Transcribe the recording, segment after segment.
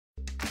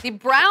The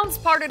Browns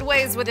parted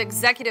ways with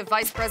Executive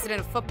Vice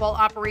President of Football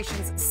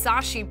Operations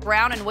Sashi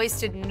Brown and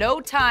wasted no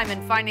time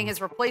in finding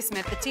his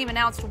replacement. The team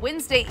announced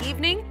Wednesday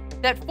evening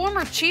that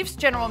former Chiefs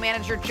general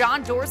manager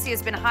John Dorsey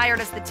has been hired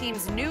as the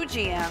team's new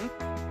GM.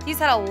 He's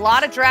had a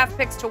lot of draft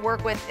picks to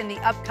work with in the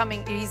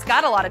upcoming. He's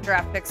got a lot of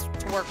draft picks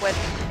to work with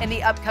in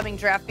the upcoming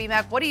draft.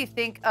 BMAC, what do you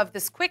think of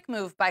this quick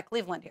move by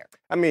Cleveland here?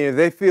 I mean, if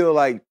they feel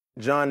like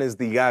John is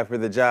the guy for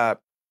the job,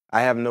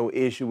 I have no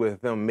issue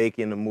with them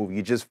making the move.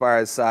 You just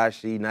fired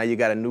Sashi. Now you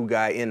got a new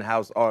guy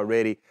in-house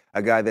already,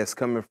 a guy that's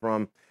coming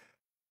from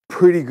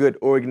pretty good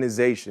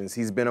organizations.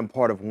 He's been a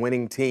part of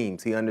winning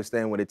teams. He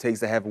understands what it takes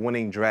to have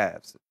winning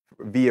drafts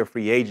via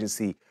free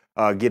agency,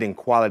 getting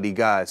quality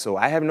guys. So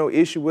I have no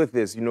issue with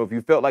this. You know, if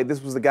you felt like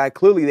this was the guy,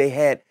 clearly they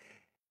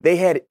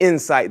had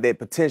insight that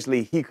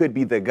potentially he could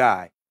be the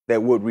guy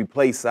that would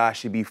replace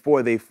Sashi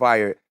before they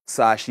fired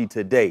Sashi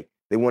today.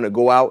 They want to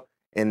go out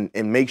and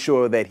make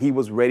sure that he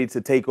was ready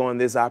to take on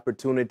this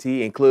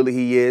opportunity, and clearly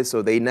he is.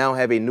 So they now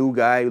have a new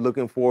guy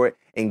looking for it,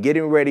 and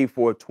getting ready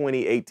for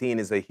 2018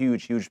 is a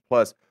huge, huge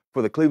plus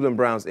for the Cleveland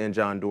Browns and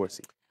John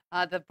Dorsey.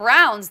 The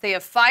Browns, they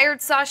have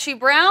fired Sashi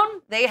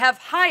Brown. They have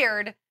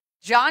hired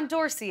John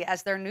Dorsey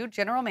as their new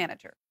general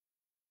manager.